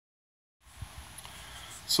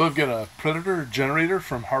So I've got a Predator generator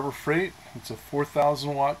from Harbor Freight. It's a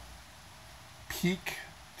 4,000 watt peak,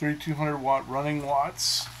 3,200 watt running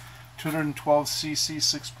watts, 212 cc,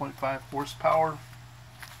 6.5 horsepower.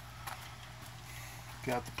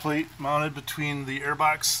 Got the plate mounted between the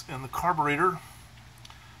airbox and the carburetor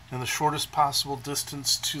and the shortest possible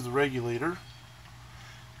distance to the regulator.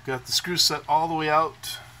 Got the screw set all the way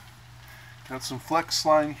out. Got some flex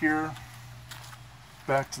line here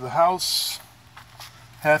back to the house.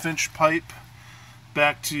 1/2-inch pipe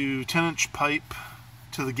back to 10-inch pipe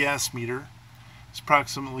to the gas meter. It's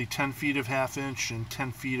approximately 10 feet of 1/2 inch and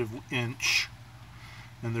 10 feet of inch.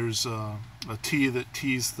 And there's a T that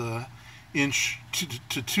tees the inch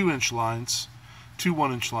to 2-inch lines, two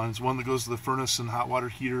 1-inch lines, one that goes to the furnace and hot water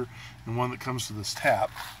heater, and one that comes to this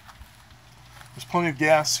tap. There's plenty of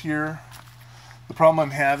gas here. The problem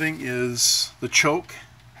I'm having is the choke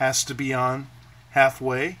has to be on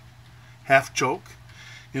halfway, half choke,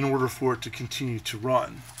 in order for it to continue to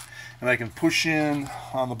run. And I can push in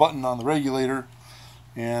on the button on the regulator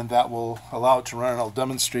and that will allow it to run, and I'll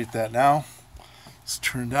demonstrate that now. It's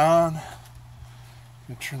turned on. I'm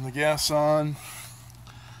going to turn the gas on.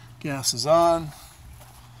 Gas is on.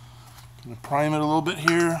 I'm going to prime it a little bit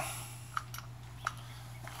here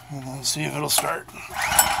and then see if it'll start. Okay,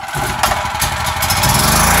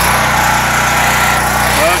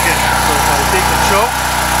 so if I take the choke,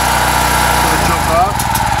 turn the choke off,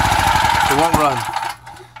 it won't run.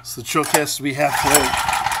 So the choke has to be halfway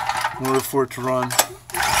in order for it to run.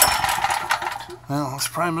 Now let's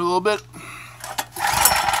prime it a little bit. So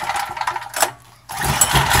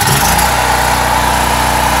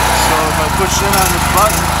if I push in on this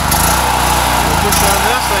button, if I push on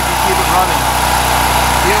this, I can keep it running,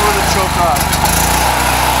 even with the choke off.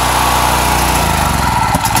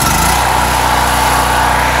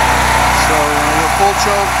 So when I go full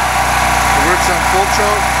choke, it works on full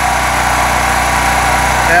choke.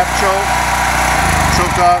 Half choke,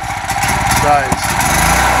 choke off, dies.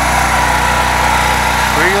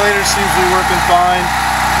 Regulator seems to be working fine.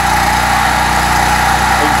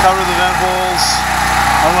 I can cover the vent holes.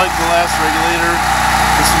 Unlike the last regulator,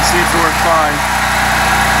 this one seems to work fine.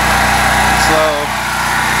 So,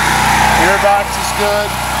 the airbox is good,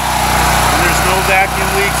 and there's no vacuum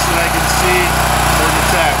leaks that I can see or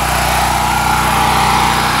detect.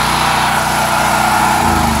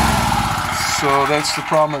 So that's the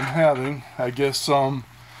problem I'm having. I guess the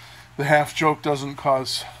half choke doesn't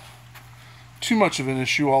cause too much of an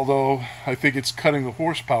issue, although I think it's cutting the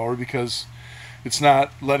horsepower because it's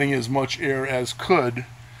not letting as much air as could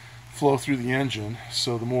flow through the engine.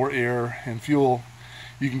 So the more air and fuel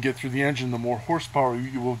you can get through the engine, the more horsepower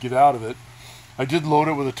you will get out of it. I did load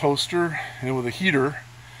it with a toaster and with a heater,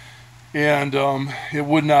 and it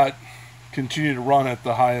would not continue to run at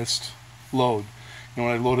the highest load. And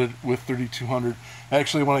when I load it with 3,200,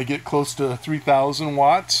 actually when I get close to 3,000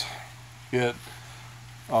 watts, it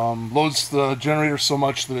loads the generator so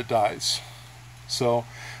much that it dies. So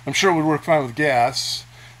I'm sure it would work fine with gas.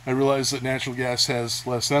 I realize that natural gas has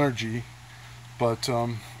less energy, but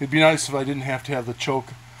it'd be nice if I didn't have to have the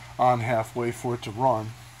choke on halfway for it to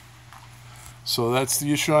run. So that's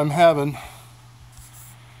the issue I'm having.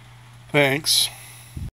 Thanks.